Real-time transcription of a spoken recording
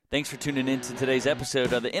Thanks for tuning in to today's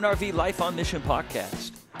episode of the NRV Life on Mission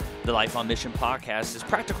podcast. The Life on Mission podcast is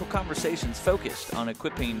practical conversations focused on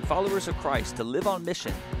equipping followers of Christ to live on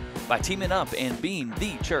mission by teaming up and being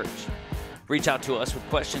the church. Reach out to us with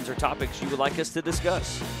questions or topics you would like us to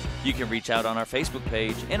discuss. You can reach out on our Facebook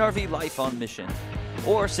page, NRV Life on Mission,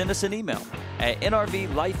 or send us an email at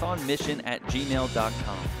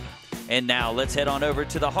nrvlifeonmission@gmail.com. And now let's head on over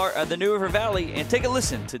to the heart of the New River Valley and take a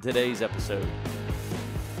listen to today's episode.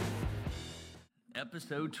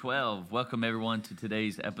 Episode 12. Welcome everyone to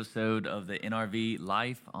today's episode of the NRV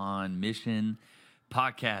Life on Mission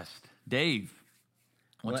podcast. Dave,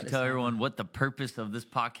 why don't you tell everyone what the purpose of this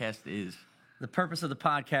podcast is? The purpose of the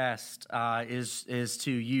podcast is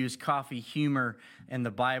to use coffee, humor, and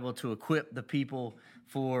the Bible to equip the people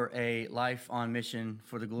for a life on mission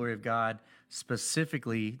for the glory of God,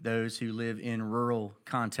 specifically those who live in rural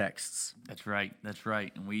contexts. That's right.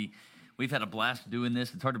 And we've had a blast doing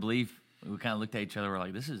this. It's hard to believe. We kind of looked at each other. We're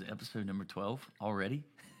like, this is episode number 12 already?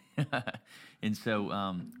 And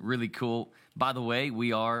so really cool. By the way,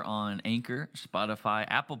 we are on Anchor, Spotify,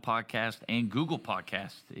 Apple Podcast, and Google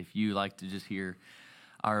Podcast. If you like to just hear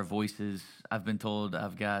our voices, I've been told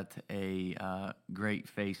I've got a great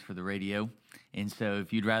face for the radio. And so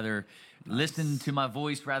if you'd rather listen to my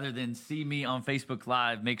voice rather than see me on Facebook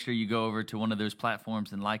Live, make sure you go over to one of those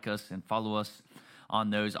platforms and like us and follow us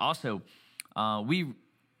on those. Also,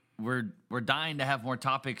 We're dying to have more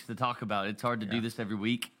topics to talk about. It's hard to do this every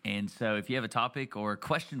week. And so if you have a topic or a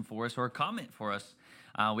question for us or a comment for us,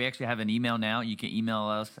 we actually have an email now. You can email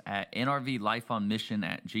us at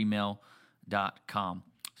nrvlifeonmission@gmail.com.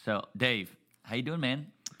 So, Dave, how you doing,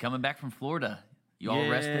 man? Coming back from Florida. You all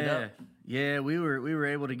rested up? Yeah, we were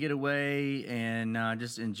able to get away and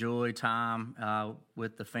just enjoy time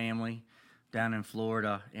with the family down in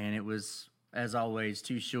Florida. And it was, as always,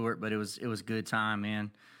 too short, but it was good time,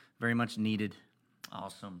 man. Very much needed.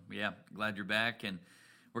 Awesome. Yeah, glad you're back. And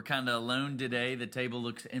we're kind of alone today. The table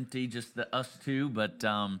looks empty, just us two. But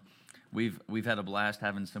we've had a blast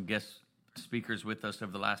having some guest speakers with us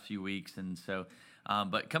over the last few weeks. And so,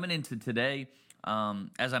 but coming into today,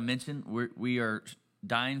 as I mentioned, we are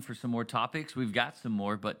dying for some more topics. We've got some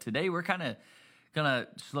more, but today we're kind of gonna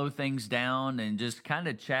slow things down and just kind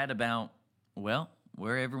of chat about, well,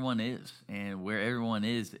 where everyone is, and where everyone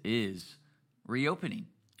is reopening.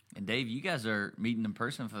 And Dave, you guys are meeting in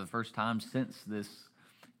person for the first time since this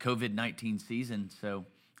COVID-19 season. So,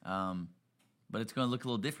 but it's going to look a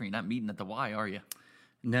little different. You're not meeting at the Y, are you?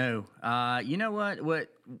 No. You know what? What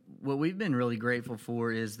we've been really grateful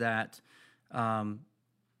for is that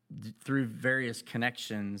through various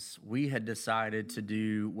connections, we had decided to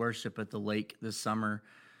do worship at the lake this summer,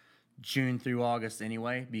 June through August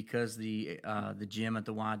anyway, because the gym at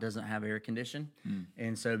the Y doesn't have air condition.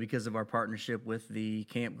 And so because of our partnership with the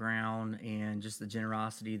campground and just the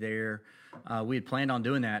generosity there, we had planned on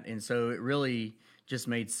doing that. And so it really just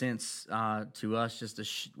made sense to us just to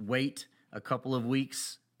wait a couple of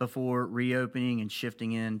weeks before reopening and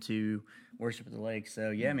shifting into worship at the lake. So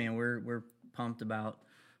yeah, man, we're pumped about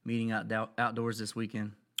meeting outdoors this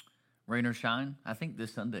weekend. Rain or shine, I think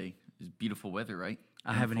this Sunday is beautiful weather, right?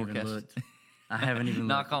 I haven't even looked.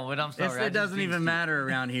 Knock on wood, I'm sorry. It doesn't even matter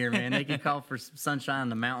around here, man. They can call for sunshine.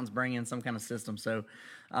 The mountains bring in some kind of system. So,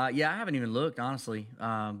 yeah, I haven't even looked, honestly,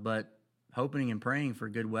 but hoping and praying for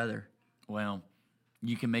good weather. Well,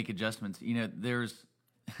 you can make adjustments. You know,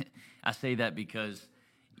 I say that because,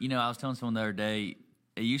 you know, I was telling someone the other day,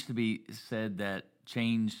 it used to be said that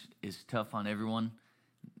change is tough on everyone.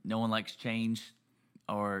 No one likes change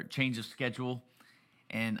or change of schedule.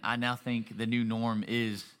 And I now think the new norm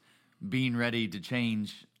is being ready to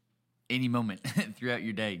change any moment throughout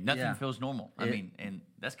your day. Nothing feels normal. I mean, and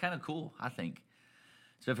that's kind of cool, I think.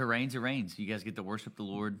 So if it rains, it rains. You guys get to worship the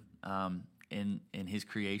Lord in His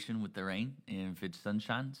creation with the rain. And if it's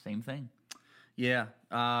sunshine, same thing. Yeah,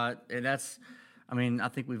 and that's, I mean, I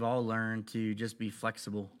think we've all learned to just be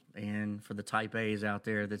flexible. And for the type A's out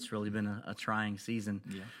there, that's really been a trying season.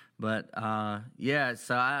 Yeah. But,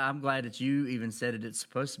 so I'm glad that you even said it's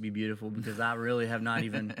supposed to be beautiful, because I really have not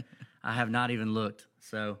even looked.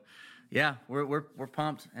 So, yeah, we're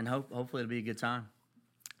pumped, and hopefully it'll be a good time.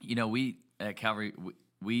 You know, we at Calvary,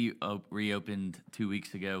 we reopened 2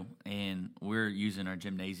 weeks ago, and we're using our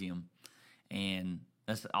gymnasium. And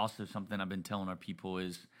that's also something I've been telling our people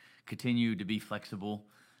is continue to be flexible,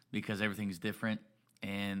 because everything's different.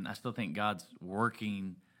 And I still think God's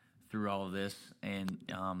working through all of this. And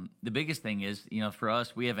the biggest thing is, you know, for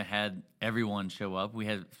us, we haven't had everyone show up. We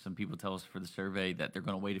had some people tell us for the survey that they're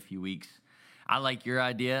going to wait a few weeks. I like your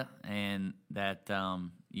idea, and that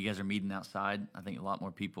you guys are meeting outside. I think a lot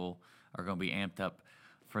more people are going to be amped up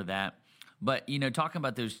for that. But, talking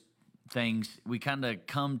about those things, we kind of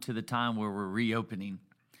come to the time where we're reopening.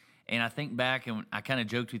 And I think back, and I kind of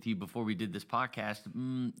joked with you before we did this podcast,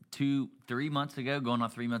 3 months ago, going on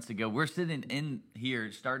 3 months ago, we're sitting in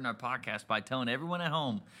here starting our podcast by telling everyone at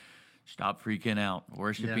home, stop freaking out.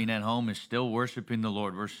 Worshiping at home is still worshiping the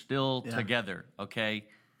Lord. We're still together, okay?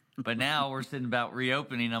 But now we're sitting about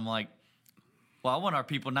reopening. I'm like, well, I want our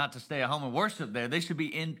people not to stay at home and worship there. They should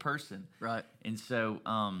be in person. Right. And so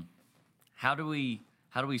how do we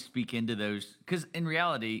speak into those? Because in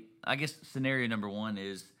reality, I guess scenario number one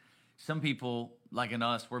is some people, like in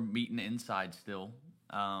us, we're meeting inside still.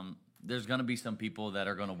 There's going to be some people that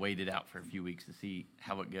are going to wait it out for a few weeks to see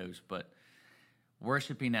how it goes. But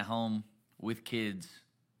worshiping at home with kids,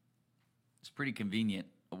 it's pretty convenient,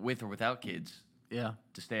 with or without kids. Yeah.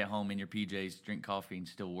 To stay at home in your PJs, drink coffee, and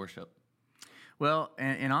still worship. Well,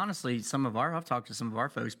 and honestly, I've talked to some of our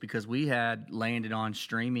folks because we had landed on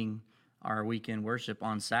streaming our weekend worship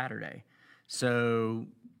on Saturday. So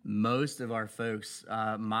most of our folks,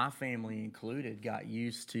 my family included, got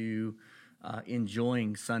used to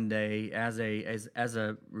enjoying Sunday as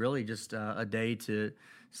a really just a day to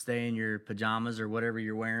stay in your pajamas or whatever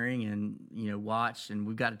you're wearing and, watch. And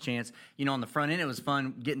we've got a chance, on the front end, it was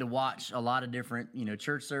fun getting to watch a lot of different,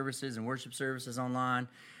 church services and worship services online,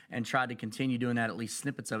 and tried to continue doing that, at least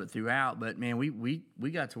snippets of it throughout. But man, we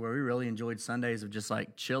got to where we really enjoyed Sundays of just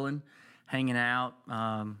like chilling, hanging out,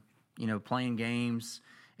 playing games,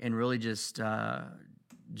 and really just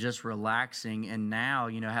relaxing. And now,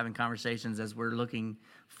 having conversations as we're looking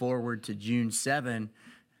forward to June 7,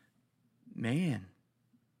 man,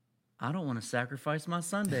 I don't want to sacrifice my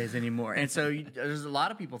Sundays anymore. And so there's a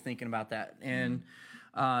lot of people thinking about that. And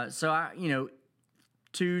so I,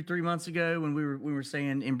 2-3 months ago when we were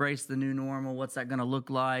saying embrace the new normal, what's that going to look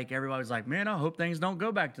like? Everybody was like, man, I hope things don't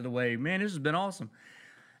go back to the way. Man, this has been awesome.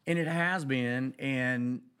 And it has been.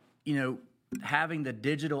 And, having the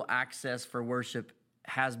digital access for worship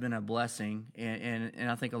has been a blessing. And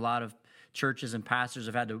I think a lot of churches and pastors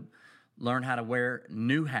have had to learn how to wear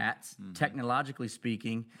new hats, technologically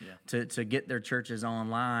speaking, to get their churches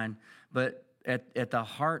online. But at the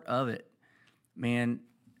heart of it, man,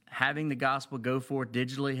 having the gospel go forth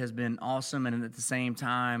digitally has been awesome. And at the same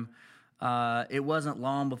time, it wasn't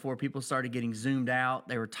long before people started getting zoomed out.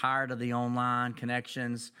 They were tired of the online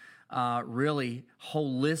connections. Really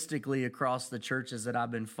holistically across the churches that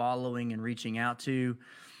I've been following and reaching out to,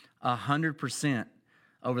 100%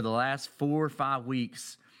 over the last 4 or 5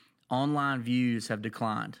 weeks, online views have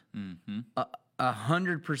declined.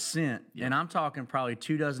 100%. And I'm talking probably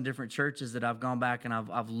 24 different churches that I've gone back and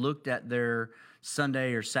I've looked at their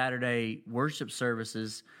Sunday or Saturday worship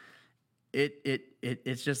services.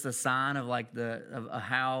 It's just a sign of like of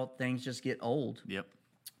how things just get old. Yep.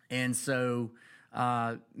 And so,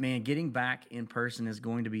 man, getting back in person is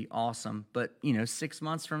going to be awesome. But 6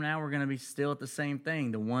 months from now, we're going to be still at the same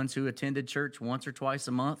thing. The ones who attended church once or twice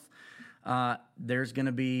a month, there's going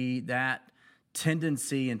to be that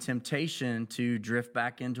tendency and temptation to drift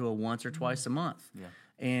back into a once or twice a month. Yeah.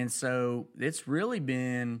 And so it's really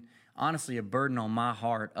been honestly a burden on my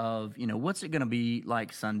heart of, what's it going to be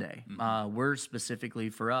like Sunday? We're specifically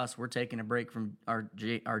for us, we're taking a break from our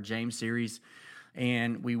James series,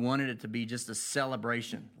 and we wanted it to be just a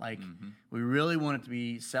celebration. Like we really want it to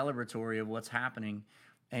be celebratory of what's happening.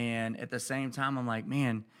 And at the same time, I'm like,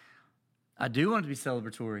 man, I do want it to be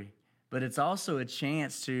celebratory, but it's also a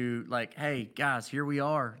chance to like, hey, guys, here we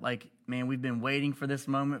are. Like, man, we've been waiting for this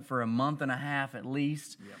moment for a month and a half at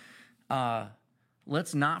least. Yep.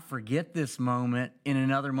 Let's not forget this moment in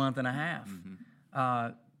another month and a half.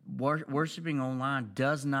 Worshiping online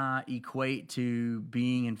does not equate to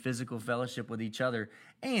being in physical fellowship with each other.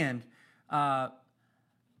 And, for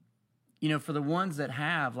the ones that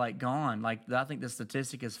have gone, I think the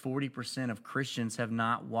statistic is 40% of Christians have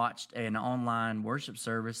not watched an online worship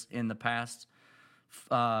service in the past,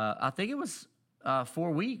 I think it was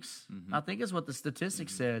 4 weeks. I think is what the statistic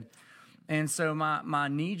said. And so my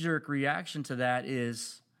knee-jerk reaction to that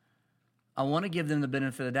is I want to give them the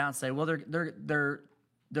benefit of the doubt and say, well,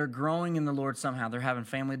 they're growing in the Lord somehow. They're having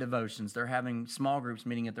family devotions. They're having small groups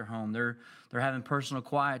meeting at their home. They're having personal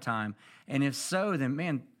quiet time. And if so, then,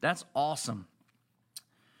 man, that's awesome.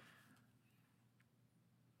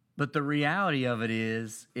 But the reality of it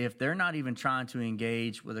is, if they're not even trying to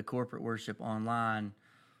engage with a corporate worship online,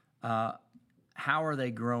 how are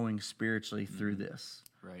they growing spiritually through this?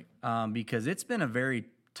 Right. Because it's been a very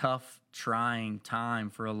tough, trying time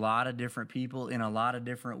for a lot of different people in a lot of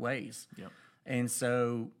different ways. Yep. And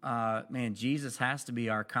so, man, Jesus has to be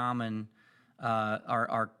our common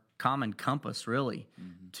common compass, really,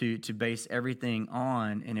 to base everything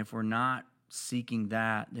on. And if we're not seeking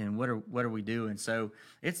that, then what are we doing? So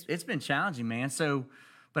it's been challenging, man. So,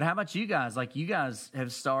 but how about you guys? Like, you guys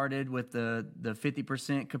have started with the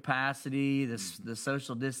 50% capacity, the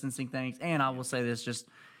social distancing things. And I will say this, just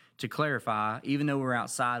to clarify, even though we're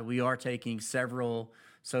outside, we are taking several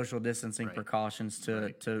social distancing precautions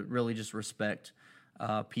to really just respect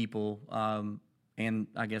people, and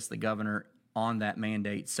I guess the governor on that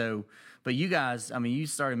mandate. So, but you guys, I mean, you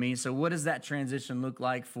started meeting. So what does that transition look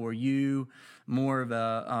like for you? More of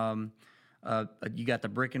you got the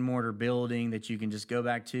brick and mortar building that you can just go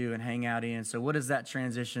back to and hang out in. So what does that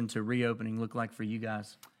transition to reopening look like for you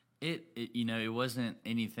guys? It wasn't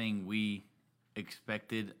anything we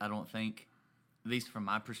expected, I don't think, at least from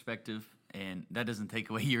my perspective. And that doesn't take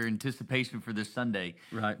away your anticipation for this Sunday.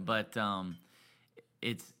 Right. But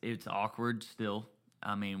it's awkward still.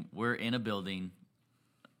 I mean, we're in a building.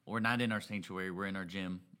 We're not in our sanctuary. We're in our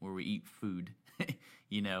gym where we eat food,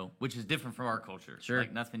 which is different from our culture. Sure.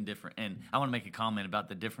 Like, nothing different. And I want to make a comment about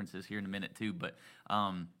the differences here in a minute too.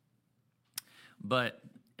 But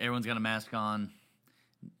everyone's got a mask on.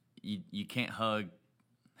 You can't hug,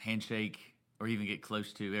 handshake, or even get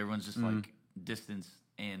close to. Everyone's just like distance.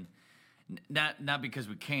 And not because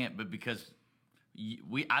we can't, but because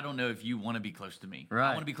I don't know if you want to be close to me. Right. I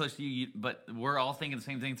want to be close to you, but we're all thinking the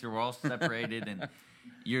same thing, so we're all separated, and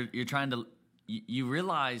you're trying to. You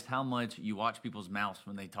realize how much you watch people's mouths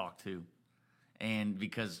when they talk too, and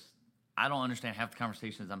because I don't understand half the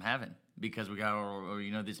conversations I'm having because we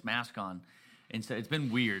got this mask on, and so it's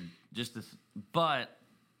been weird. But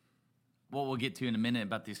what we'll get to in a minute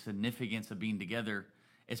about the significance of being together,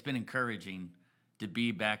 it's been encouraging to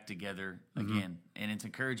be back together again. And it's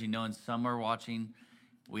encouraging knowing some are watching.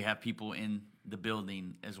 We have people in the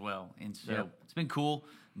building as well. And so It's been cool,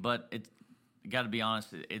 but it's got to be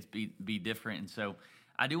honest, it's be different. And so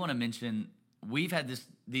I do want to mention, we've had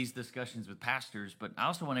these discussions with pastors, but I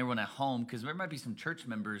also want everyone at home, because there might be some church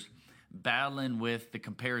members battling with the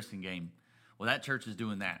comparison game. Well, that church is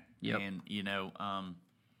doing that. Yep. And,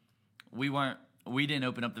 we didn't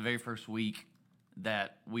open up the very first week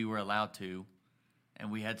that we were allowed to.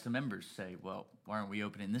 And we had some members say, well, why aren't we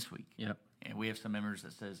opening this week? Yep. And we have some members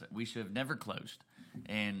that says that we should have never closed.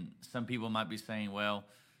 And some people might be saying, well,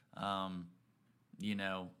 why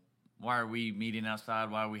are we meeting outside?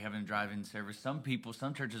 Why are we having a drive-in service? Some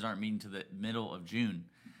churches aren't meeting to the middle of June.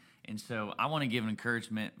 And so I want to give an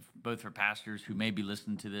encouragement both for pastors who may be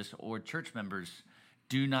listening to this or church members.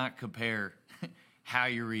 Do not compare how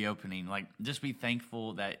you're reopening. Like, just be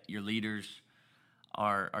thankful that your leaders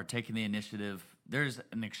are taking the initiative. There's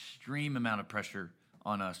an extreme amount of pressure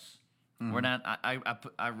on us. We're not. I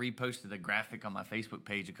reposted a graphic on my Facebook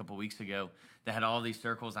page a couple weeks ago that had all these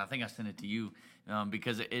circles. I think I sent it to you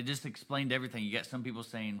because it just explained everything. You got some people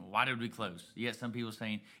saying, "Why did we close?" You got some people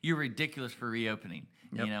saying, "You're ridiculous for reopening."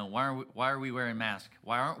 Yep. Why are we wearing masks?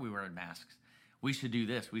 Why aren't we wearing masks? We should do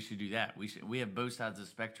this. We should do that. We have both sides of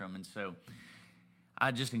the spectrum, and so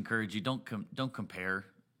I just encourage you, don't compare.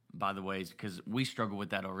 By the way, because we struggle with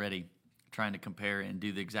that already, trying to compare and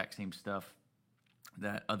do the exact same stuff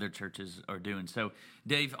that other churches are doing. So,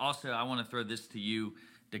 Dave, also, I want to throw this to you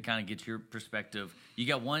to kind of get your perspective. You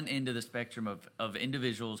got one end of the spectrum of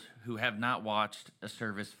individuals who have not watched a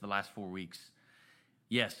service for the last 4 weeks.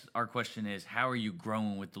 Yes, our question is, how are you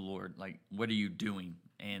growing with the Lord? Like, what are you doing?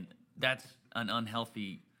 And that's an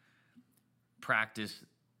unhealthy practice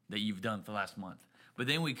that you've done for the last month. But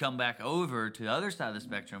then we come back over to the other side of the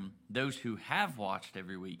spectrum, those who have watched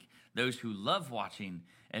every week, those who love watching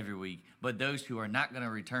every week, but those who are not going to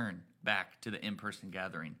return back to the in-person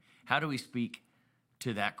gathering. How do we speak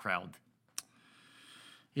to that crowd?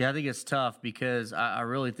 Yeah, I think it's tough because I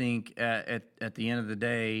really think at the end of the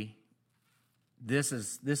day, this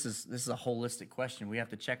is a holistic question. We have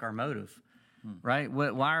to check our motive, right?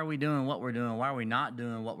 Why are we doing what we're doing? Why are we not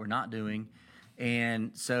doing what we're not doing?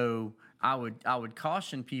 And so I would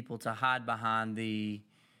caution people to hide behind the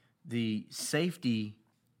safety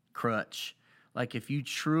crutch. Like, if you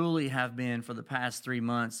truly have been for the past 3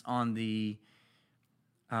 months on the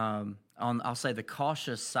I'll say the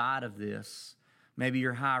cautious side of this, maybe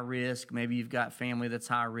you're high risk, maybe you've got family that's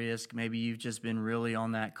high risk, maybe you've just been really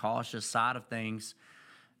on that cautious side of things.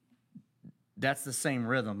 That's the same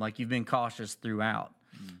rhythm. Like, you've been cautious throughout.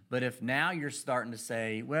 But if now you're starting to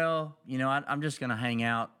say, well, I'm just going to hang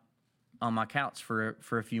out on my couch for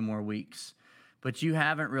a few more weeks, but you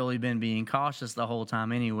haven't really been being cautious the whole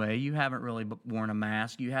time anyway. You haven't really worn a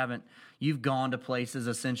mask. You've gone to places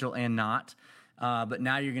essential and not. But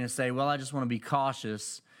now you're going to say, well, I just want to be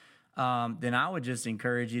cautious. then I would just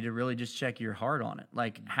encourage you to really just check your heart on it.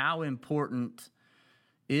 Like, how important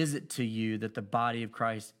is it to you that the body of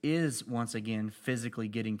Christ is once again physically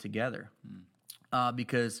getting together?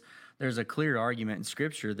 Because there's a clear argument in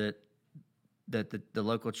Scripture that the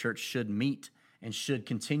local church should meet and should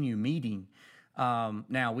continue meeting.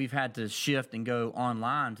 Now, we've had to shift and go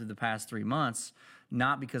online through the past 3 months,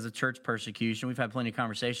 not because of church persecution. We've had plenty of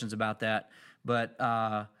conversations about that, but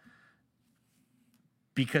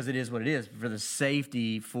because it is what it is, for the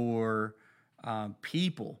safety for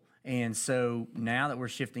people. And so now that we're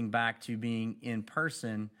shifting back to being in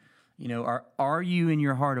person, you know, are you in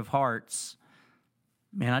your heart of hearts,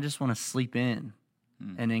 man, I just want to sleep in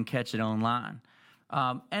and then catch it online?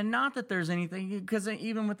 And not that there's anything, because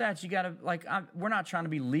even with that, you got to, like, we're not trying to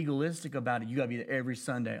be legalistic about it. You got to be there every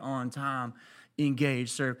Sunday, on time,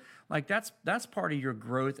 engaged, serve. Like, that's part of your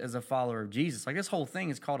growth as a follower of Jesus. Like, this whole thing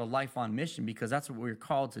is called a life on mission because that's what we're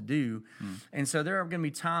called to do. And so there are going to be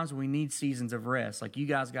times when we need seasons of rest. Like, you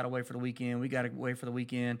guys got to wait for the weekend. We got to wait for the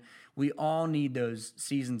weekend. We all need those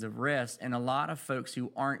seasons of rest. And a lot of folks who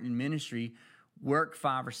aren't in ministry work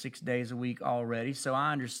 5 or 6 days a week already. So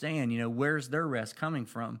I understand, you know, where's their rest coming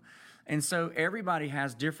from? And so everybody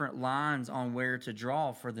has different lines on where to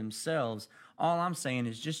draw for themselves. All I'm saying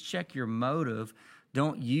is just check your motive.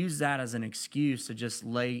 Don't use that as an excuse to just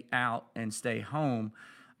lay out and stay home.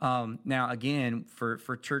 Now, again,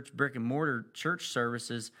 for church, brick and mortar church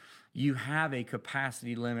services, you have a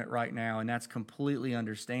capacity limit right now, and that's completely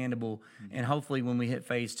understandable. And hopefully when we hit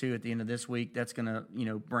phase 2 at the end of this week, that's going to, you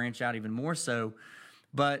know, branch out even more so.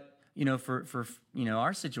 But, you know, for you know,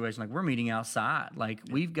 our situation, like, we're meeting outside. Like,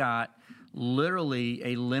 we've got literally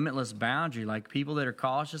a limitless boundary. Like, people that are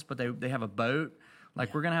cautious, but they have a boat.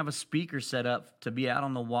 Like, we're going to have a speaker set up to be out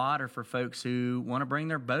on the water for folks who want to bring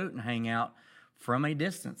their boat and hang out from a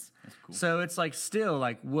distance. That's cool. So it's like, still,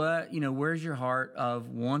 like, what, you know, where's your heart of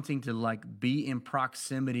wanting to, like, be in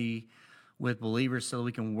proximity with believers so that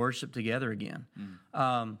we can worship together again?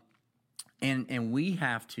 And we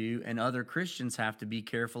have to, and other Christians have to, be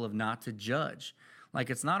careful of not to judge. Like,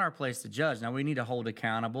 it's not our place to judge. Now, we need to hold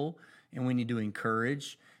accountable and we need to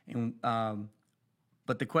encourage. And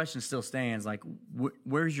but the question still stands, like,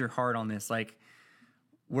 where's your heart on this? Like,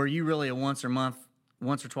 were you really a once or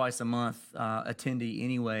twice a month attendee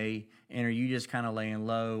anyway, and are you just kind of laying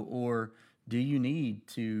low? Or do you need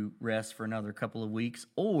to rest for another couple of weeks?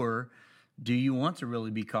 Or do you want to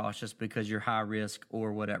really be cautious because you're high risk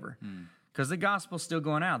or whatever? Because the gospel's still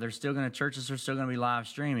going out. Churches are still going to be live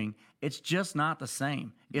streaming. It's just not the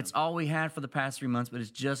same. Yeah. It's all we had for the past 3 months, but it's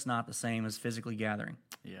just not the same as physically gathering.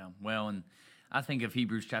 Yeah, well, and I think of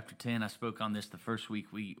Hebrews chapter 10. I spoke on this the first week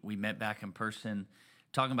we met back in person,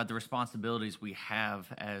 talking about the responsibilities we have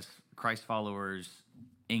as Christ followers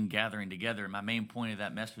in gathering together. And my main point of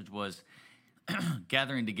that message was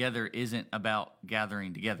gathering together isn't about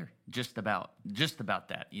gathering together, just about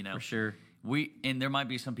that, you know. For sure. And there might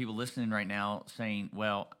be some people listening right now saying,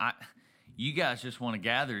 well, you guys just want to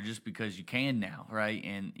gather just because you can now, right?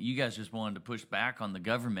 And you guys just wanted to push back on the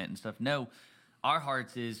government and stuff. No, our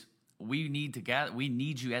hearts is, we need to gather. We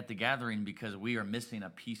need you at the gathering because we are missing a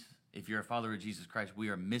piece. If you're a follower of Jesus Christ, we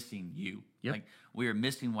are missing you. Yep. Like, we are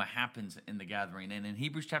missing what happens in the gathering. And in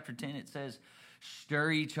Hebrews chapter 10, it says, stir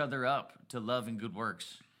each other up to love and good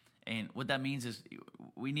works. And what that means is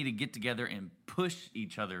we need to get together and push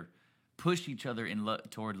each other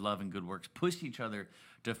toward love and good works. Push each other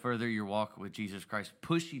to further your walk with Jesus Christ.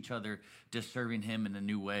 Push each other to serving Him in a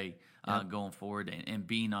new way going forward and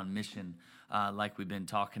being on mission like we've been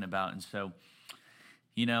talking about. And so,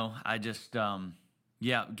 you know, I just,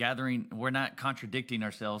 gathering, we're not contradicting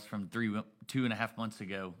ourselves from 2.5 months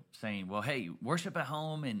ago saying, well, hey, worship at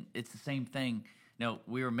home and it's the same thing. No,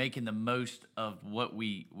 we were making the most of what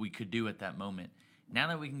we could do at that moment. Now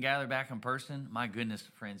that we can gather back in person, my goodness,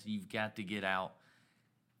 friends, you've got to get out,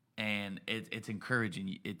 and it's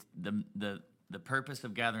encouraging. It's the purpose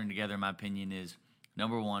of gathering together, in my opinion, is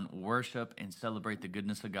number one, worship and celebrate the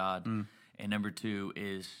goodness of God, and number two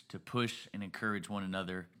is to push and encourage one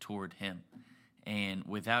another toward Him. And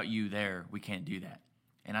without you there, we can't do that.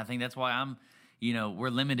 And I think that's why we're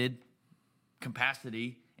limited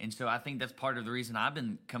capacity, and so I think that's part of the reason I've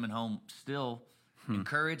been coming home still.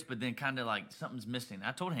 Encouraged, but then kind of like something's missing.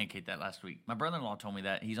 I told Hank that last week. My brother-in-law told me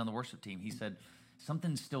that. He's on the worship team. He said,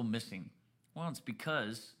 something's still missing. Well, it's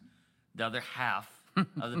because the other half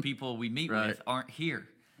of the people we meet with aren't here.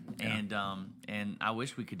 Yeah. And I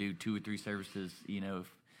wish we could do 2 or 3 services, you know.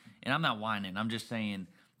 And I'm not whining. I'm just saying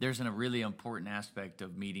there's a really important aspect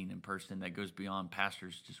of meeting in person that goes beyond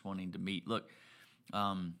pastors just wanting to meet. Look,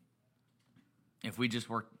 if we just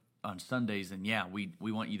work on Sundays, then yeah, we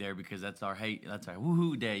want you there because that's our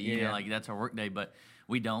woohoo day, you know, like that's our work day. But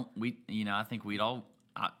we don't. I think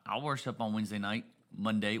I'll worship on Wednesday night,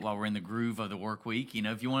 Monday while we're in the groove of the work week. You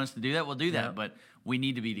know, if you want us to do that, we'll do that. But we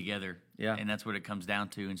need to be together. Yeah, and that's what it comes down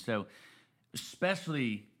to. And so,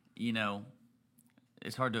 especially,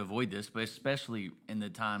 it's hard to avoid this, but especially in the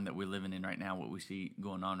time that we're living in right now, what we see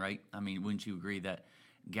going on, right? I mean, wouldn't you agree that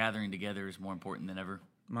gathering together is more important than ever?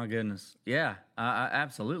 My goodness. Yeah, I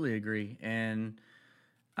absolutely agree. And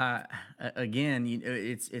again,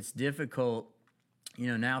 it's difficult.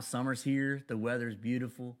 Now summer's here, the weather's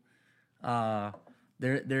beautiful.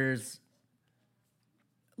 There's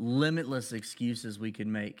limitless excuses we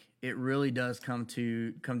can make. It really does come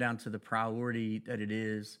down to the priority that it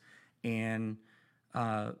is, and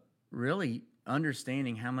really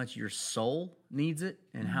understanding how much your soul needs it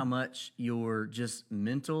and how much your just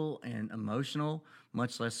mental and emotional,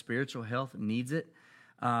 much less spiritual health needs it.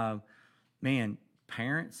 Man,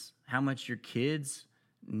 parents, how much your kids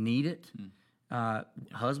need it.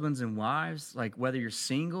 Husbands and wives, like whether you're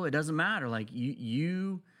single, it doesn't matter. Like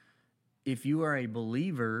you if you are a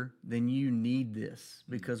believer, then you need this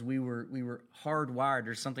because we were hardwired.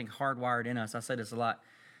 There's something hardwired in us. I say this a lot,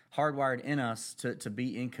 hardwired in us to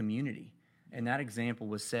be in community. And that example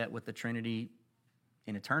was set with the Trinity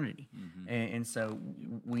in eternity. And so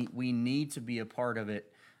we need to be a part of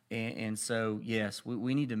it. And so, yes,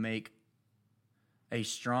 we need to make a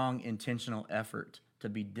strong, intentional effort to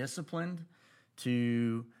be disciplined,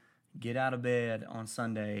 to get out of bed on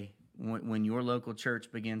Sunday when your local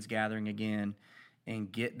church begins gathering again,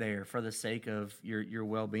 and get there for the sake of your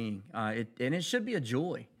well-being. And it should be a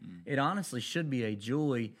joy. It honestly should be a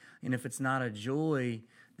joy. And if it's not a joy,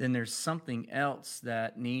 then there's something else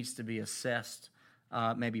that needs to be assessed,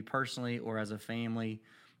 maybe personally or as a family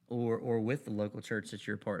or with the local church that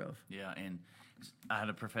you're a part of. Yeah, and I had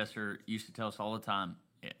a professor used to tell us all the time,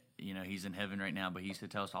 he's in heaven right now, but he used to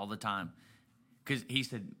tell us all the time, because he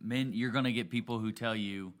said, men, you're going to get people who tell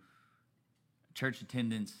you church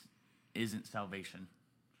attendance isn't salvation.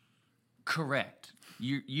 Correct.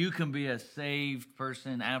 You can be a saved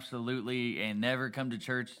person, absolutely, and never come to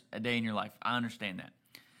church a day in your life. I understand that.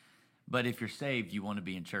 But if you're saved, you want to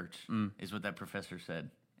be in church, is what that professor said.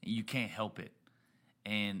 You can't help it.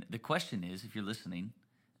 And the question is, if you're listening,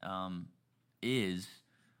 is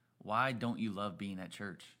why don't you love being at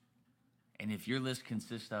church? And if your list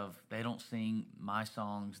consists of they don't sing my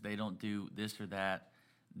songs, they don't do this or that,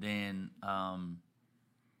 then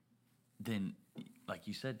like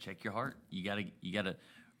you said, check your heart. You gotta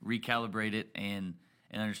recalibrate it and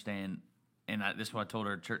understand. And this is what I told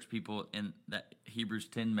our church people in that Hebrews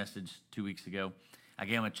 10 message 2 weeks ago. I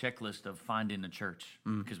gave them a checklist of finding a church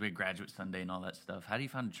because we had graduate Sunday and all that stuff. How do you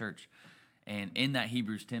find a church? And in that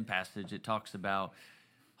Hebrews 10 passage, it talks about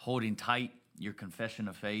holding tight your confession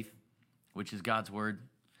of faith, which is God's word.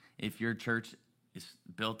 If your church is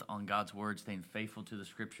built on God's word, staying faithful to the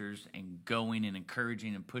scriptures and going and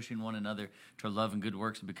encouraging and pushing one another to love and good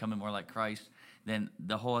works and becoming more like Christ, then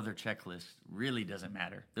the whole other checklist really doesn't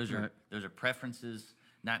matter. Those are preferences,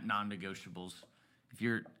 not non-negotiables. If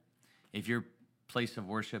your place of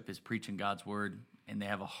worship is preaching God's word and they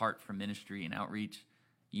have a heart for ministry and outreach,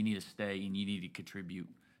 you need to stay and you need to contribute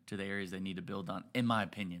to the areas they need to build on, in my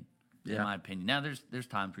opinion. In my opinion. Now, there's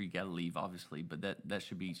times where you got to leave, obviously, but that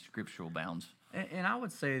should be scriptural bounds. And I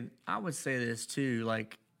would say this too.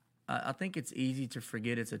 Like, I think it's easy to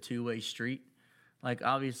forget it's a two-way street. Like,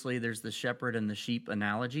 obviously, there's the shepherd and the sheep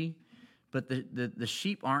analogy, but the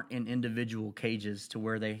sheep aren't in individual cages to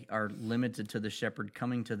where they are limited to the shepherd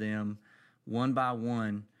coming to them one by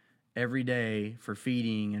one every day for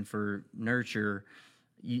feeding and for nurture.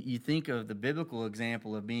 You think of the biblical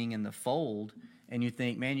example of being in the fold, and you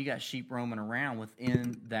think, man, you got sheep roaming around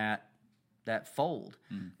within that fold.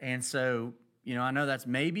 And so, I know that's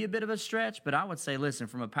maybe a bit of a stretch, but I would say, listen,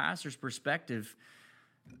 from a pastor's perspective,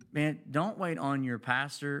 man, don't wait on your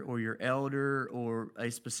pastor or your elder or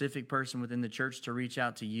a specific person within the church to reach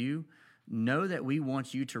out to you. Know that we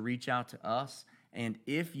want you to reach out to us. And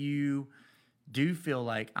if you do feel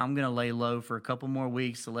like I'm going to lay low for a couple more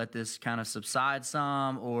weeks to let this kind of subside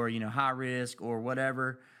some, or, high risk or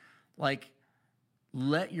whatever, like,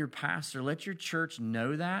 let your pastor, let your church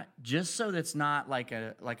know that, just so that's not like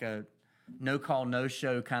a no call, no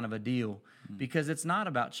show kind of a deal, because it's not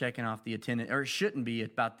about checking off the attendance, or it shouldn't be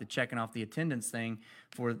about the checking off the attendance thing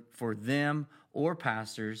for them or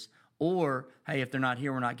pastors, or, hey, if they're not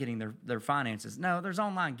here, we're not getting their finances. No, there's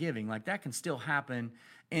online giving. Like, that can still happen.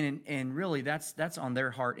 And really that's on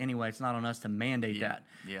their heart anyway. It's not on us to mandate that.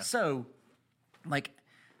 Yeah. So, like,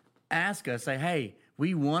 ask us, say, hey,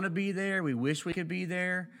 we want to be there. We wish we could be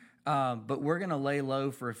there. But we're gonna lay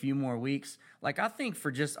low for a few more weeks. Like I think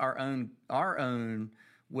for just our own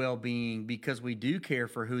well-being, because we do care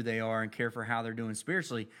for who they are and care for how they're doing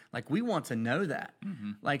spiritually. Like we want to know that.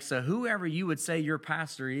 Like so, whoever you would say your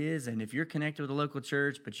pastor is, and if you're connected with a local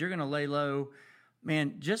church, but you're gonna lay low,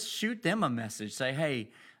 man, just shoot them a message. Say,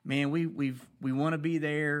 hey, man, we want to be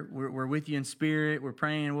there. We're with you in spirit. We're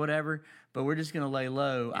praying, whatever. But we're just gonna lay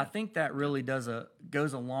low. I think that really goes a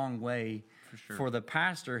long way for the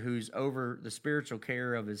pastor who's over the spiritual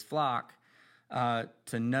care of his flock to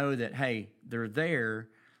know that, hey, they're there.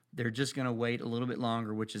 They're just going to wait a little bit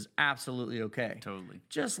longer, which is absolutely okay. Totally.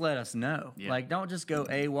 Just let us know. Yeah. Like, don't just go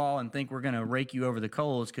AWOL and think we're going to rake you over the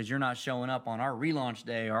coals because you're not showing up on our relaunch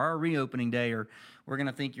day or our reopening day, or we're going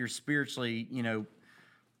to think you're spiritually,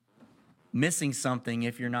 missing something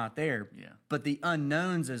if you're not there. Yeah. But the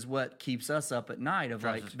unknowns is what keeps us up at night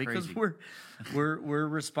Drives us because crazy. we're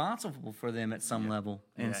responsible for them at some level.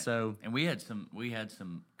 And so and we had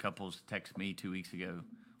some couples text me 2 weeks ago.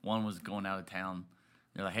 One was going out of town.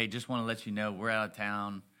 They're like, hey, just want to let you know we're out of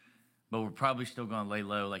town, but we're probably still going to lay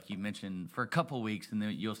low, like you mentioned, for a couple weeks, and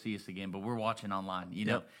then you'll see us again. But we're watching online.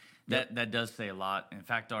 That does say a lot. In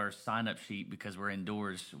fact, our sign-up sheet, because we're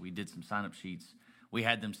indoors, we did some sign-up sheets. We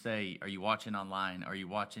had them say, are you watching online? Are you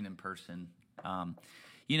watching in person? And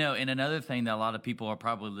another thing that a lot of people are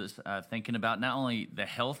probably thinking about, not only the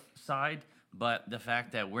health side, but the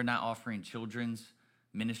fact that we're not offering children's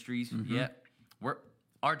ministries yet.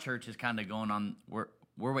 Our church is kind of going on.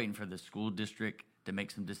 We're waiting for the school district to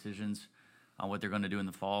make some decisions on what they're going to do in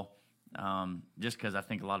the fall. Just because I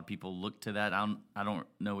think a lot of people look to that. I don't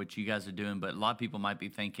know what you guys are doing, but a lot of people might be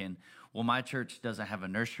thinking, well, my church doesn't have a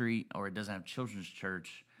nursery or it doesn't have children's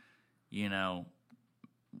church. My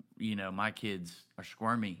kids are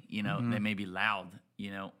squirmy. They may be loud.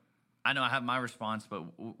 I know I have my response, but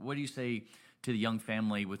what do you say to the young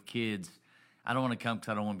family with kids? I don't want to come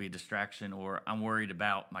because I don't want to be a distraction, or I'm worried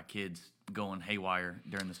about my kids going haywire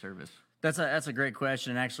during the service. That's a great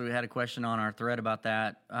question. And actually, we had a question on our thread about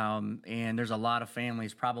that. And there's a lot of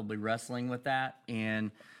families probably wrestling with that.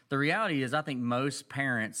 And the reality is, I think most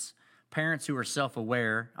parents who are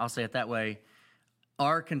self-aware, I'll say it that way,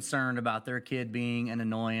 are concerned about their kid being an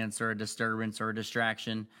annoyance or a disturbance or a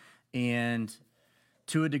distraction. And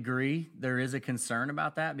to a degree, there is a concern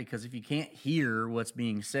about that, because if you can't hear what's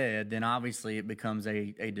being said, then obviously it becomes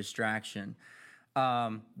a distraction.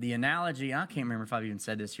 The analogy, I can't remember if I've even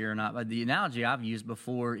said this here or not, but the analogy I've used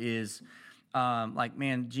before is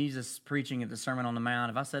Jesus preaching at the Sermon on the Mount.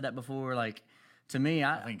 Have I said that before? To me,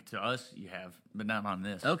 I think to us you have, but not on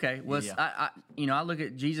this. Okay. Well, yeah. I look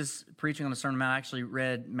at Jesus preaching on the Sermon on the Mount. I actually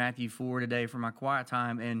read Matthew 4 today for my quiet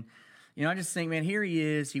time, and I just think, man, here he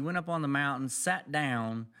is. He went up on the mountain, sat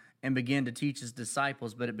down, and began to teach his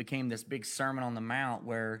disciples, but it became this big Sermon on the Mount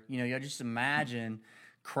where, you just imagine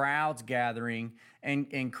crowds gathering,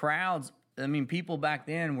 and crowds, people back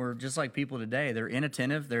then were just like people today. They're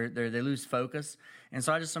inattentive. They lose focus. And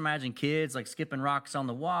so I just imagine kids skipping rocks on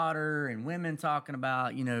the water, and women talking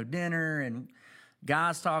about, dinner, and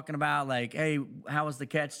guys talking about hey, how was the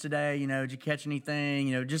catch today? Did you catch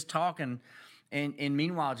anything? Just talking. And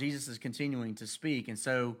meanwhile, Jesus is continuing to speak. And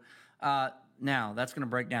so now that's going to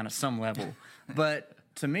break down to some level. But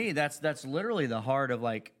to me, that's literally the heart of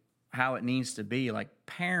how it needs to be.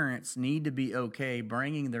 Parents need to be okay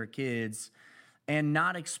bringing their kids and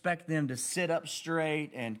not expect them to sit up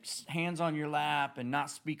straight and hands on your lap and not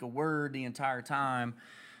speak a word the entire time.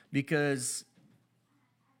 Because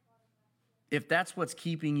if that's what's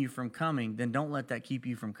keeping you from coming, then don't let that keep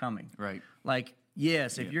you from coming. Right.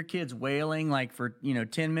 Yes, if your kid's wailing for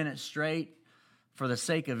 10 minutes straight for the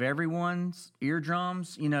sake of everyone's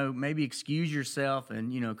eardrums, maybe excuse yourself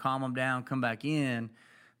and calm them down, come back in.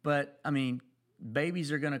 But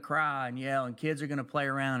babies are going to cry and yell, and kids are going to play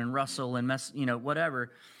around and rustle and mess,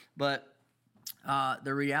 whatever. But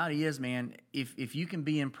the reality is, man, if you can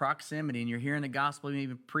be in proximity and you're hearing the gospel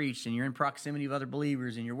being preached, and you're in proximity of other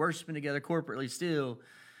believers, and you're worshiping together corporately still,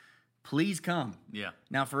 please come. Yeah.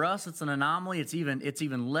 Now for us, it's an anomaly. It's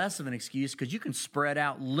even less of an excuse, because you can spread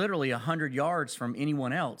out literally 100 yards from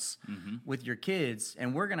anyone else with your kids.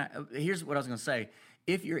 And here's what I was gonna say.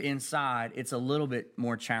 If you're inside, it's a little bit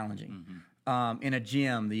more challenging. In a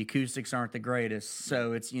gym, the acoustics aren't the greatest,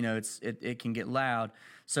 so it can get loud.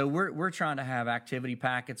 So we're trying to have activity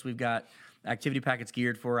packets. We've got activity packets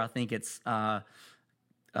geared for, I think it's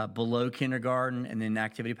below kindergarten, and then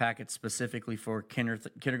activity packets specifically for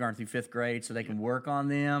kindergarten through fifth grade, so they can work on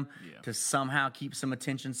them to somehow keep some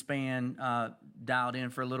attention span dialed in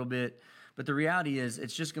for a little bit. But the reality is,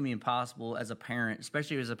 it's just going to be impossible as a parent,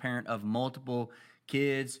 especially as a parent of multiple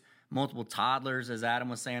kids, multiple toddlers, as Adam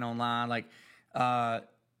was saying online. Like,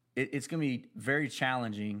 it's going to be very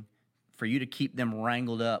challenging for you to keep them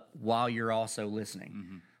wrangled up while you're also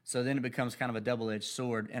listening. So then it becomes kind of a double-edged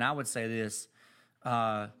sword. And I would say this,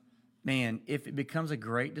 man, if it becomes a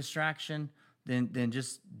great distraction, then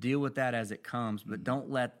just deal with that as it comes. But don't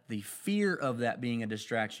let the fear of that being a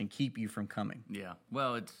distraction keep you from coming. Yeah.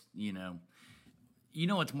 Well, it's,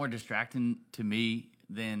 what's more distracting to me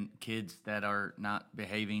than kids that are not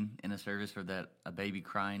behaving in a service or that a baby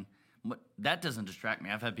crying. That doesn't distract me.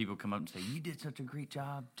 I've had people come up and say, "You did such a great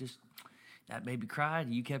job. Just that baby cried.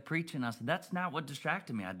 You kept preaching." I said, "That's not what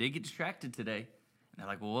distracted me. I did get distracted today." And they're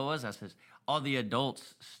like, "Well, what was?" I says, "All the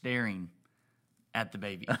adults staring at the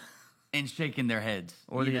baby and shaking their heads,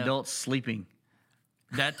 Or the adults sleeping."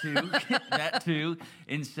 That too, that too.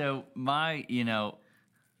 And so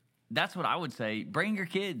that's what I would say. Bring your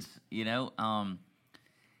kids.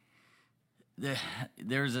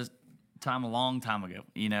 There's a time a long time ago,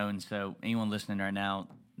 and so anyone listening right now,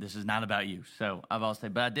 this is not about you. So I've also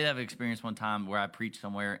said, but I did have an experience one time where I preached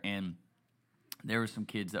somewhere and there were some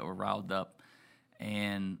kids that were riled up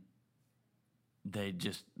and they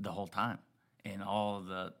just the whole time, and all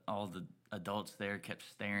the adults there kept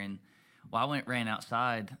staring. Well, ran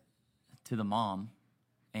outside to the mom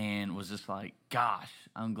and was just like, "Gosh,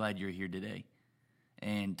 I'm glad you're here today,"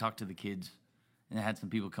 and talked to the kids. And I had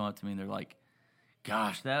some people come up to me and they're like,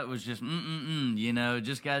 "Gosh, that was just,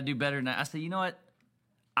 just got to do better than that." I said, "You know what?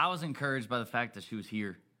 I was encouraged by the fact that she was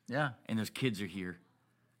here. Yeah. And those kids are here.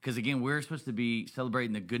 Because, again, we're supposed to be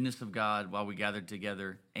celebrating the goodness of God while we gather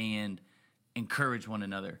together and encourage one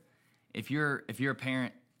another. If you're a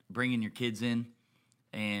parent bringing your kids in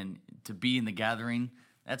and to be in the gathering,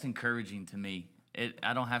 that's encouraging to me.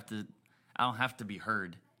 I don't have to be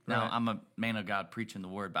heard. Now, I'm a man of God preaching the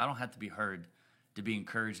word, but I don't have to be heard to be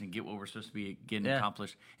encouraged and get what we're supposed to be getting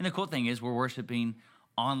accomplished. And the cool thing is we're worshiping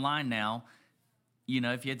online now.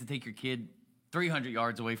 If you had to take your kid 300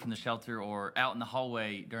 yards away from the shelter or out in the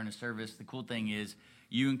hallway during a service, the cool thing is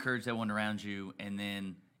you encourage that one around you, and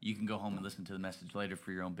then you can go home and listen to the message later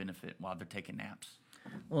for your own benefit while they're taking naps.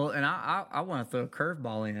 Well, and I want to throw a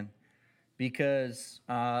curveball in because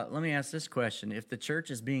let me ask this question. If the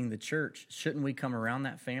church is being the church, shouldn't we come around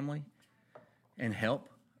that family and help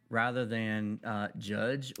rather than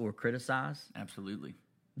judge or criticize? Absolutely.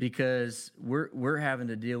 Because we're having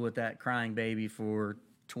to deal with that crying baby for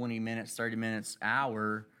 20 minutes, 30 minutes,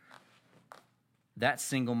 hour. That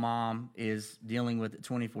single mom is dealing with it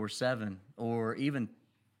 24/7, or even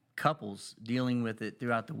couples dealing with it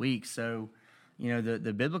throughout the week. So,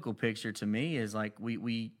 the biblical picture to me is like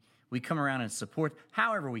we come around and support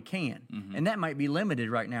however we can. And that might be limited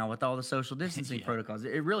right now with all the social distancing protocols.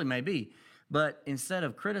 It really may be. But instead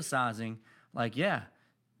of criticizing,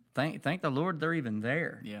 thank the Lord they're even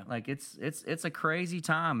there. Yeah. Like it's a crazy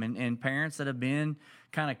time, and parents that have been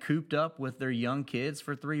kind of cooped up with their young kids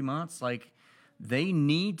for 3 months, like they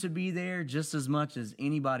need to be there just as much as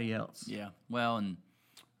anybody else. Yeah. Well,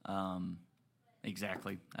 and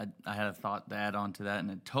exactly. I had a thought to add on to that,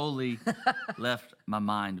 and it totally left my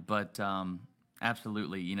mind. But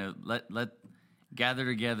absolutely, let gather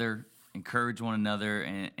together, encourage one another,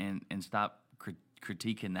 and stop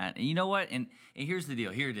critiquing that. And you know what? And here's the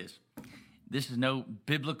deal. Here it is. This is no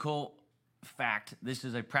biblical fact. This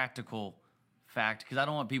is a practical fact, because I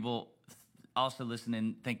don't want people also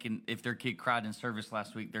listening thinking if their kid cried in service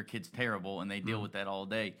last week, their kid's terrible, and they deal with that all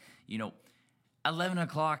day. 11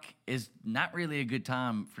 o'clock is not really a good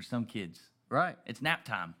time for some kids. Right. It's nap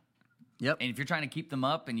time. Yep. And if you're trying to keep them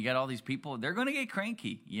up and you got all these people, they're going to get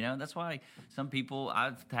cranky. That's why some people,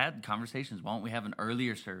 I've had conversations, why don't we have an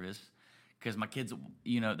earlier service? Because my kids,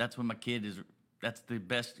 that's when my kid is, that's the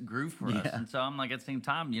best groove for us. And so I'm like, at the same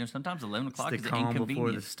time, sometimes 11 o'clock is inconvenient.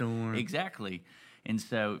 Before the storm. Exactly. And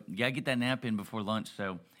so you got to get that nap in before lunch.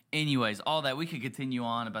 So anyways, all that, we could continue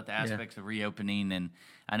on about the aspects of reopening. And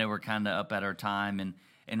I know we're kind of up at our time.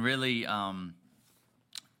 And really,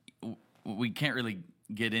 we can't really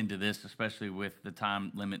get into this, especially with the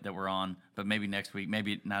time limit that we're on. But maybe next week,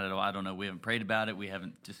 maybe not at all. I don't know. We haven't prayed about it. We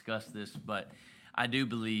haven't discussed this. But I do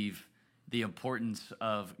believe the importance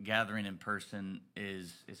of gathering in person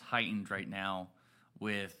is heightened right now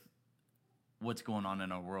with what's going on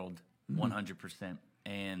in our world, 100%.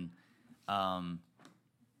 And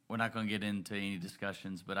we're not going to get into any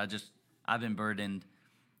discussions, but I've been burdened,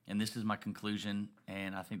 and this is my conclusion,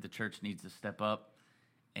 and I think the church needs to step up,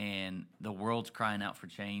 and the world's crying out for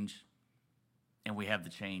change, and we have the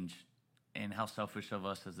change. And how selfish of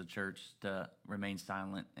us as a church to remain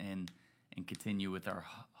silent and continue with our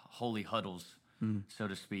holy huddles, so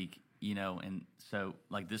to speak, and so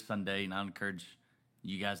like this Sunday, and I encourage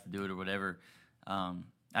you guys to do it or whatever. I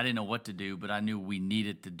didn't know what to do, but I knew we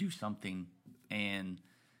needed to do something and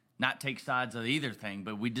not take sides of either thing,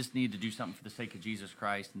 but we just need to do something for the sake of Jesus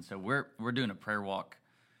Christ. And so we're doing a prayer walk.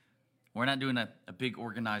 We're not doing a big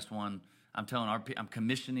organized one. I'm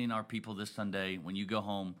commissioning our people this Sunday. When you go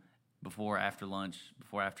home, before, after lunch,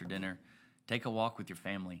 before, after dinner, take a walk with your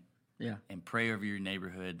family. Yeah. And pray over your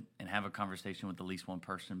neighborhood and have a conversation with at least one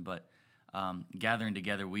person. But gathering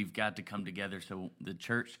together, we've got to come together so the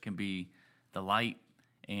church can be the light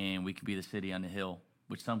and we can be the city on the hill,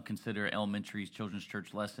 which some consider elementary's children's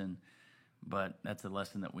church lesson, but that's a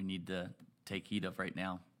lesson that we need to take heed of right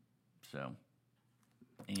now. So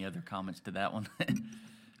any other comments to that one?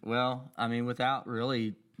 Well, I mean, without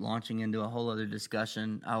really launching into a whole other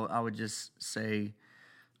discussion, I would just say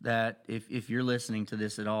that if you're listening to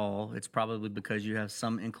this at all, it's probably because you have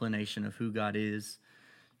some inclination of who God is,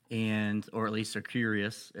 or at least are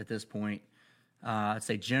curious at this point. I'd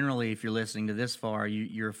say generally, if you're listening to this far,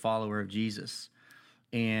 you're a follower of Jesus.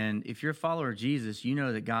 And if you're a follower of Jesus, you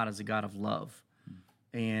know that God is a God of love,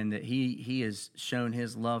 and that He has shown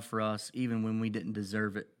His love for us even when we didn't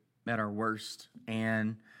deserve it at our worst.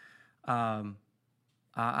 And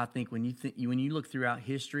I think when you look throughout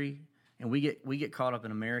history, and we get caught up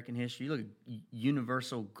in American history, you look at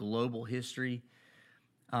universal global history,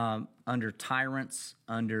 under tyrants,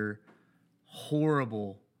 under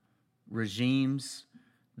horrible regimes,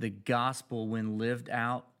 the gospel, when lived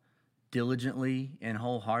out diligently and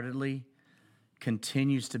wholeheartedly,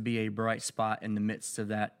 continues to be a bright spot in the midst of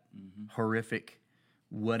that horrific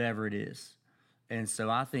whatever it is. And so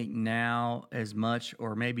I think now, as much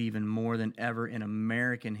or maybe even more than ever in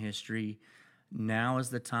American history, now is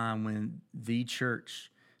the time when the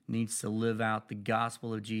church needs to live out the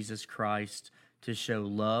gospel of Jesus Christ to show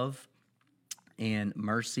love and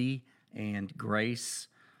mercy and grace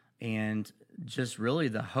and just really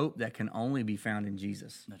the hope that can only be found in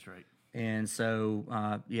Jesus. That's right. And so,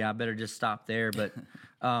 I better just stop there. But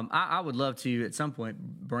I would love to, at some point,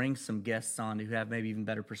 bring some guests on who have maybe even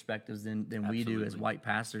better perspectives than we do as white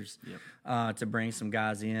pastors, to bring some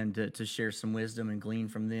guys in to share some wisdom and glean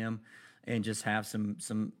from them and just have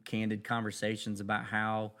some candid conversations about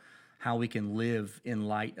how we can live in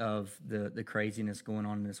light of the craziness going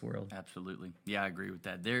on in this world. Absolutely. Yeah, I agree with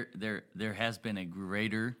that. There has been a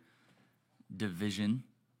greater division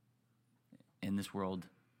in this world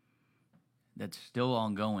that's still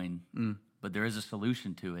ongoing, but there is a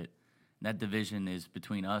solution to it. And that division is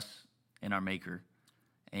between us and our Maker.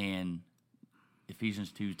 And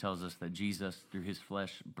Ephesians 2 tells us that Jesus, through his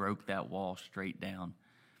flesh, broke that wall straight down.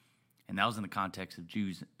 And that was in the context of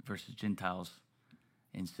Jews versus Gentiles.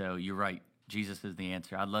 And so you're right. Jesus is the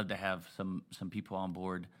answer. I'd love to have some people on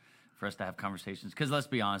board for us to have conversations. Because let's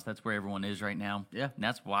be honest, that's where everyone is right now. Yeah. And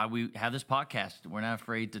that's why we have this podcast. We're not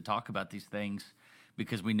afraid to talk about these things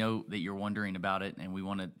because we know that you're wondering about it, and we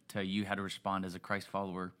want to tell you how to respond as a Christ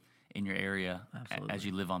follower in your area as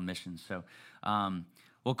you live on mission. So,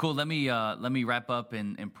 well, cool. Let me wrap up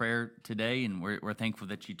in prayer today, and we're thankful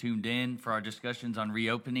that you tuned in for our discussions on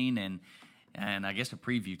reopening and I guess a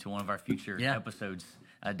preview to one of our future episodes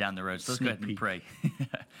down the road. So let's go ahead and pray.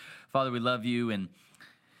 Father, we love you, and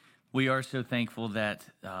we are so thankful that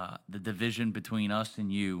the division between us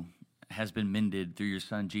and you has been mended through your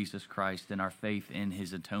Son, Jesus Christ, and our faith in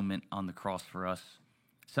his atonement on the cross for us.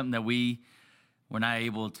 Something that we're not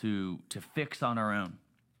able to fix on our own.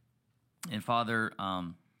 And Father,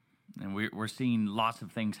 and we're seeing lots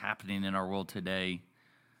of things happening in our world today.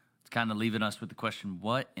 It's kind of leaving us with the question,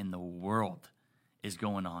 what in the world is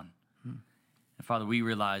going on? And Father, we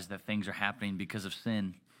realize that things are happening because of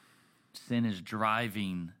sin. Sin is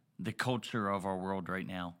driving the culture of our world right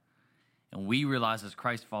now. And we realize as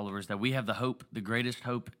Christ followers that we have the hope, the greatest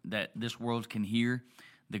hope that this world can hear,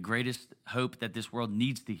 the greatest hope that this world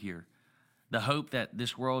needs to hear, the hope that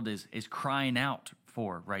this world is crying out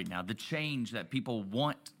for right now. The change that people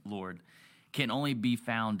want, Lord, can only be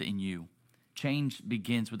found in you. Change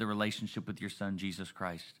begins with a relationship with your Son, Jesus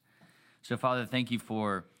Christ. So, Father, thank you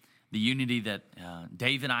for the unity that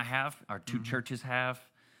Dave and I have, our two churches have,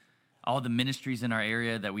 all the ministries in our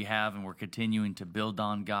area that we have and we're continuing to build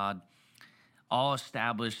on, God, all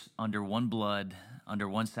established under one blood, under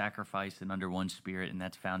one sacrifice, and under one Spirit, and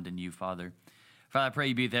that's found in you, Father. Father, I pray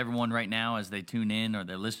you be with everyone right now as they tune in or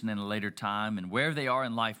they're listening at a later time, and wherever they are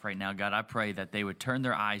in life right now, God, I pray that they would turn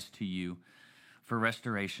their eyes to you for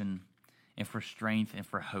restoration and for strength and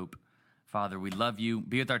for hope. Father, we love you.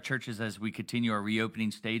 Be with our churches as we continue our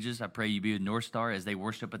reopening stages. I pray you be with North Star as they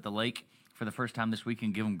worship at the lake for the first time this week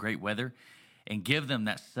and give them great weather. And give them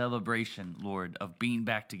that celebration, Lord, of being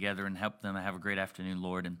back together and help them have a great afternoon,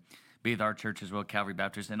 Lord. And Be with our church as well, Calvary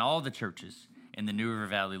Baptist, and all the churches in the New River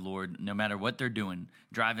Valley, Lord, no matter what they're doing,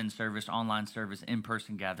 drive-in service, online service,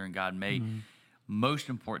 in-person gathering, God, may, most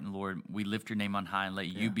important, Lord, we lift your name on high and let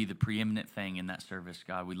you be the preeminent thing in that service,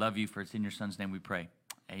 God. We love you, for it's in your son's name we pray.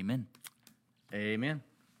 Amen. Amen.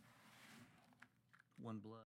 One blood.